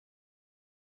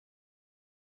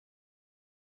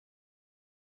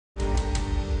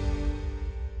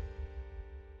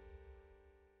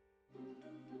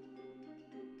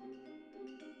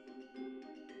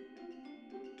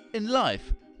In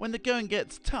life, when the going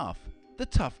gets tough, the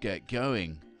tough get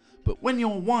going. But when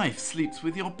your wife sleeps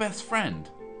with your best friend,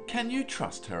 can you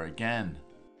trust her again?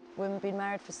 We've been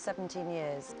married for 17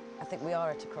 years. I think we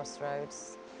are at a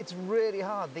crossroads. It's really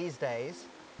hard these days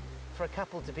for a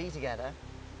couple to be together,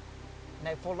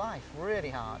 for life, really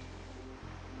hard.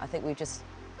 I think we just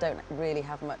don't really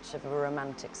have much of a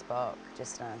romantic spark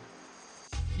just now.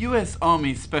 US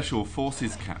Army Special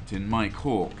Forces Captain Mykel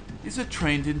Hawke is a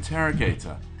trained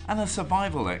interrogator and a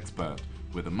survival expert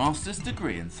with a master's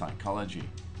degree in psychology.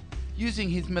 Using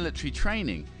his military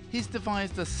training, he's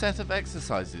devised a set of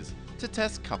exercises to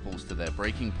test couples to their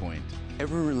breaking point.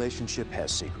 Every relationship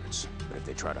has secrets, but if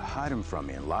they try to hide them from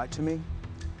me and lie to me,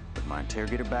 with my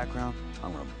interrogator background,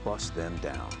 I'm going to bust them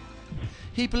down.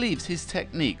 He believes his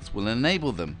techniques will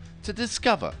enable them to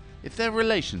discover if their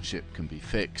relationship can be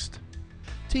fixed.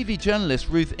 TV journalist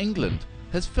Ruth England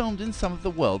has filmed in some of the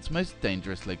world's most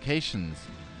dangerous locations.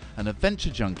 An adventure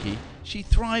junkie, she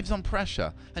thrives on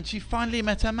pressure, and she finally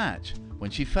met her match when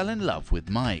she fell in love with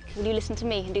Mike. Will you listen to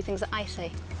me and do things that I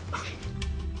say?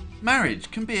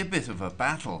 Marriage can be a bit of a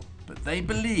battle, but they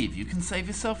believe you can save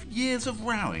yourself years of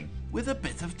rowing with a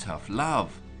bit of tough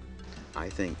love. I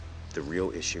think the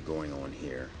real issue going on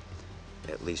here,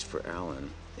 at least for Alan,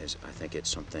 is I think it's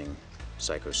something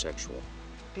psychosexual.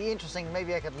 Be interesting,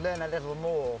 maybe I could learn a little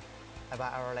more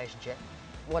about our relationship.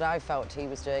 What I felt he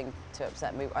was doing to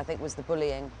upset me, I think, was the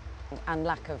bullying and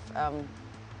lack of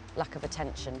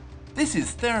attention. This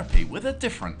is therapy with a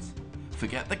difference.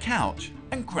 Forget the couch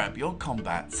and grab your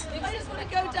combats. I just want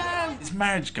to go down! It's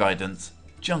marriage guidance,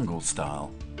 jungle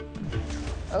style.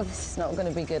 Oh, this is not going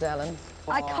to be good, Ellen.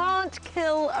 I can't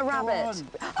kill a rabbit.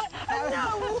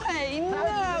 No way,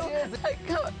 no! I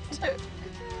can't do it.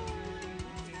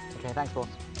 Okay, thanks, boss.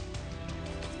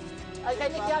 Okay,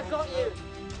 Nikki, I've got you.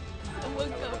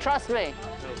 Trust me.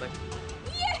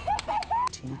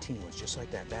 Teeny ones, just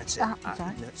like that. That's it.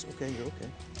 Sorry. That's okay. You're okay.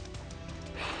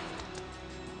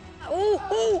 Ooh,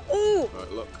 ooh, ooh!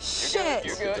 Right, look. Shit!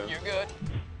 You're good. You're good.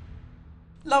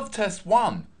 Love test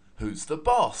 1. Who's the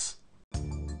boss?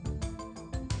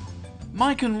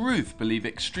 Mike and Ruth believe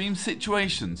extreme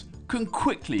situations can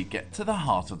quickly get to the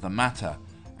heart of the matter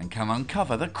and can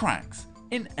uncover the cracks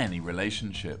in any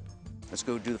relationship. Let's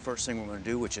go do the first thing we're going to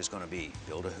do, which is going to be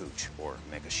build a hooch or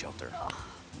make a shelter.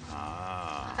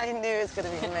 I knew it was going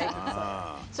to be amazing.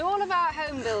 It's all about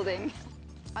home building.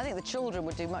 I think the children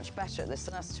would do much better at this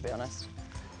than us, to be honest.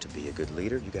 To be a good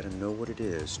leader, you got to know what it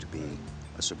is to be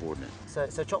a subordinate.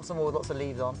 So chop some wood with lots of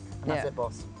leaves on, and that's Yeah. it,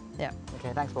 boss. Yeah.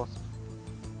 Okay, thanks, boss.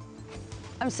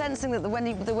 I'm sensing that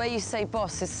the way you say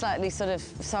boss is slightly sort of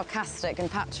sarcastic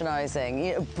and patronising.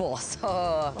 You know, boss.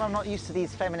 Oh. Well, I'm not used to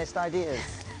these feminist ideas.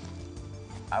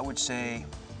 I would say,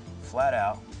 flat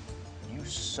out, you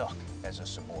suck as a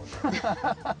subordinate.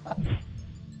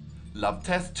 Love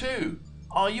test 2.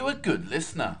 Are you a good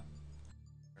listener?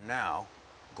 Now,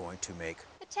 going to make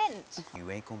A tent.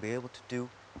 you ain't gonna be able to do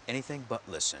anything but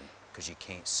listen, because you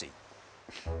can't see.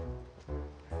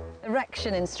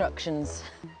 Erection instructions.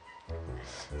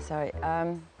 Sorry,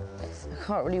 I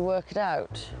can't really work it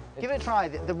out. Give it a try.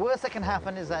 The worst that can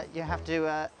happen is that you have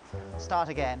to start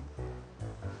again.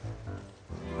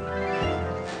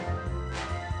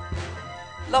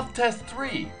 Love test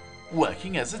 3.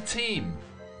 Working as a team.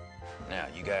 Now,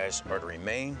 you guys are to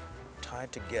remain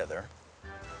tied together.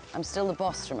 I'm still the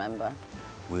boss, remember?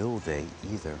 Will they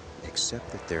either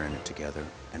accept that they're in it together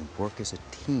and work as a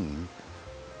team,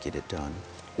 get it done,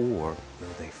 or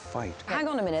will they fight? Hang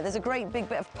on a minute, there's a great big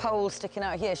bit of pole sticking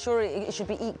out here. Surely it should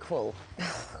be equal.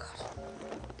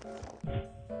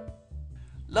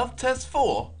 Love test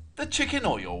 4. The chicken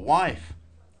or your wife.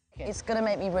 It's going to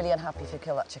make me really unhappy if you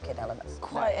kill that chicken, Ellen. It's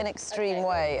quite an extreme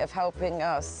way of helping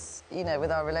us, you know,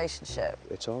 with our relationship.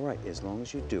 It's all right, as long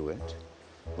as you do it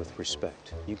with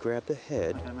respect. You grab the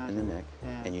head and the neck,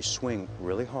 and you swing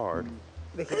really hard.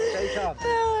 Nikki, stay calm.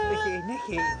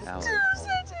 Nikki. Alan.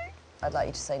 I'd like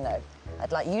you to say no.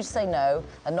 I'd like you to say no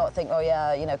and not think, oh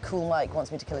yeah, you know, cool Mike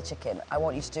wants me to kill a chicken. I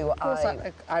want you to do what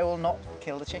I will not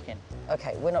kill the chicken.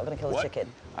 Okay, we're not going to kill the What?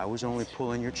 chicken. I was only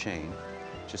pulling your chain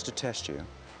just to test you,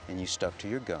 and you stuck to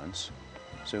your guns.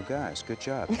 So guys, good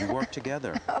job. You worked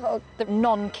together. The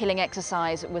non-killing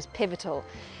exercise was pivotal.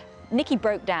 Nikki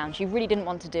broke down. She really didn't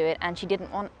want to do it, and she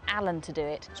didn't want Alan to do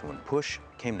it. So when push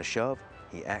came to shove,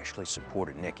 he actually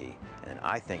supported Nikki, and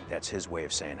I think that's his way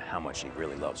of saying how much he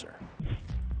really loves her.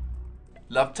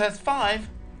 Love test 5.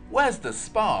 Where's the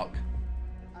spark?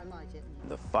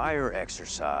 The fire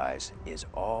exercise is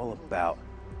all about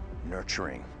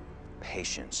nurturing,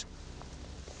 patience.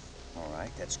 All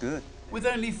right, that's good. With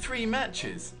only 3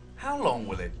 matches, how long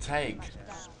will it take?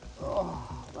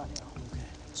 Oh, bloody hell. Okay,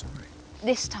 it's all right.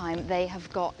 This time they have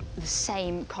got the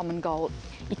same common goal.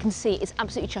 You can see it's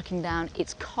absolutely chucking down,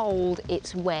 it's cold,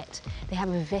 it's wet. They have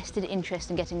a vested interest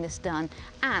in getting this done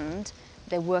and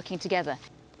they're working together.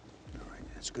 All right,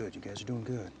 that's good. You guys are doing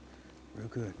good. Real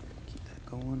good. Keep that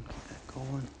going, keep that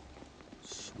going.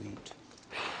 Sweet.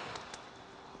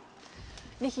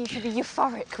 Nikki, you should be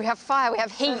euphoric. We have fire, we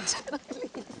have heat.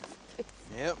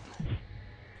 Yep.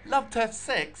 Love test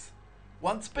 6.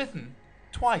 Once bitten,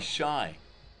 twice shy.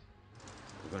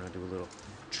 We're gonna do a little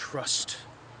trust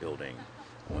building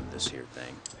on this here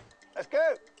thing. Let's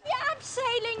go. Yeah, I'm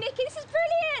sailing, Nikki. This is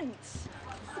brilliant.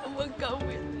 Someone go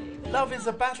with me. Love is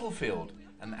a battlefield,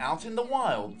 and out in the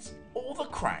wilds, all the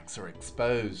cracks are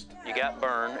exposed. You got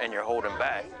burned and you're holding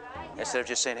back. Instead of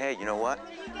just saying, hey, you know what?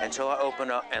 Until I open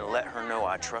up and let her know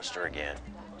I trust her again,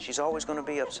 she's always gonna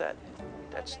be upset.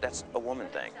 That's a woman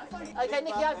thing. Okay,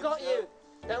 Nikki, I've got you.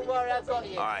 Don't worry, I've got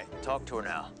you. All right, talk to her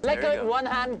now. Let There you go, one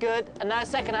hand, good. And now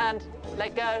second hand.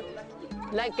 Let go.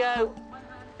 Let go.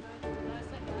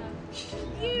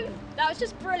 That was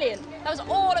just brilliant. That was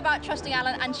all about trusting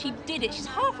Alan, and she did it. She's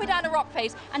halfway down a rock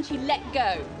face, and she let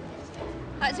go.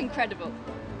 That's incredible.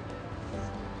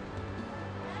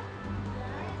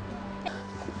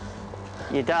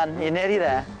 You're done. You're nearly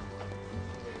there.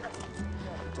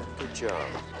 Good job.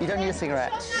 You don't need a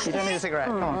cigarette. You don't need a cigarette.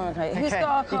 Come on. Okay, who's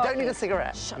got our You don't need a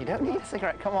cigarette. You don't need a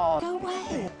cigarette. Come on. Go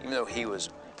away. Even though he was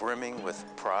brimming with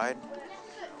pride,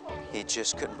 he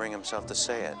just couldn't bring himself to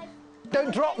say it.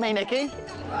 Don't drop me, Nikki.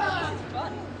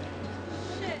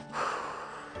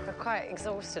 We're quite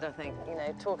exhausted, I think. You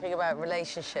know, talking about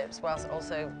relationships whilst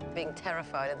also being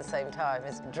terrified at the same time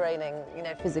is draining, you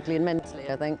know, physically and mentally,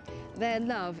 I think. Their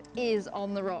love is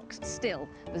on the rocks still.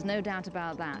 There's no doubt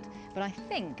about that. But I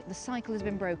think the cycle has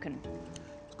been broken.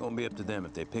 It's gonna be up to them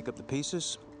if they pick up the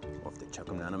pieces or if they chuck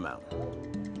them down a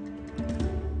mountain.